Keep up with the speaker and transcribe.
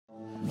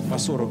по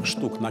 40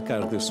 штук на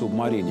каждой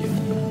субмарине,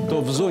 то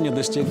в зоне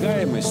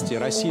достигаемости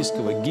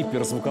российского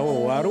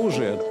гиперзвукового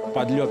оружия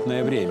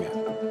подлетное время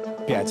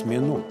 – 5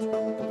 минут.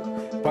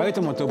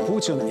 Поэтому-то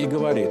Путин и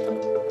говорит: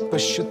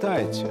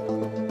 посчитайте,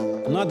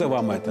 надо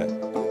вам это,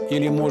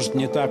 или, может,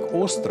 не так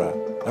остро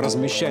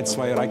размещать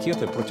свои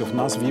ракеты против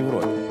нас в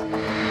Европе.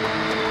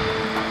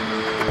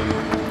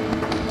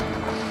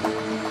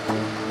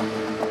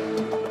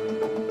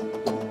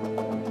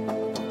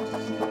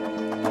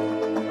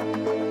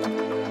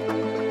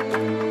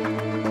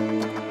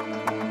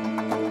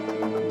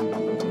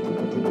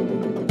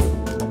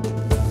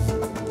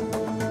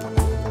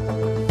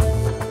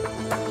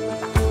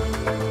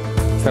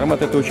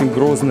 Сармат — это очень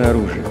грозное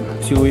оружие.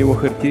 В силу его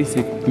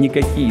характеристик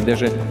никакие,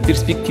 даже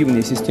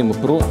перспективные системы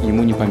ПРО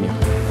ему не помеха.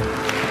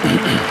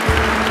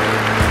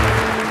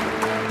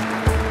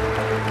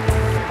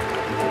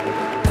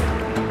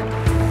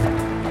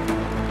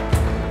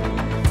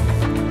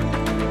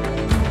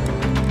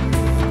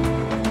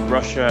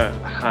 Russia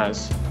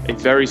has a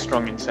very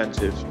strong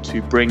incentive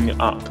to bring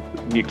up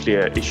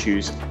nuclear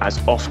issues as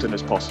often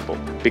as possible,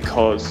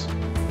 because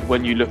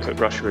when you look at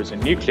Russia as a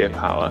nuclear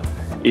power,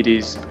 it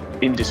is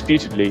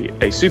indisputably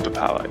a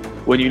superpower.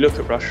 When you look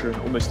at Russia in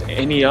almost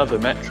any other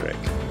metric,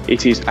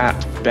 it is at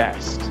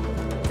best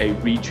a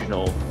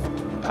regional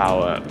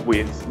power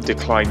with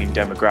declining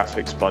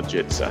demographics,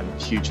 budgets, and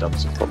huge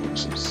numbers of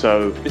problems.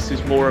 So this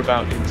is more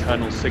about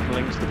internal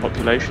signaling to the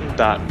population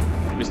that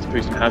Mr.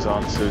 Putin has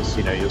answers,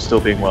 you're still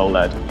being well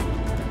led.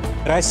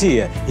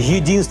 Россия –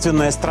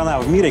 единственная страна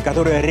в мире,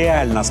 которая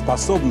реально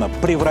способна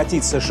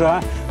превратить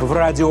США в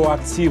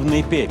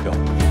радиоактивный пепел.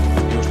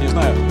 Я уж не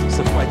знаю,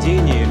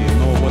 совпадение ли,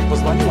 но вот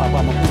позвонил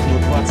Обама Путину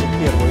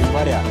 21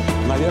 января.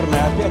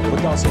 Наверное, опять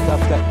пытался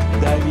как-то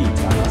давить.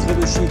 А на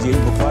следующий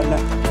день, буквально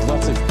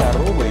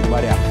 22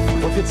 января,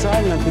 в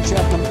официальном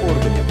печатном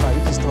органе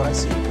правительства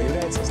России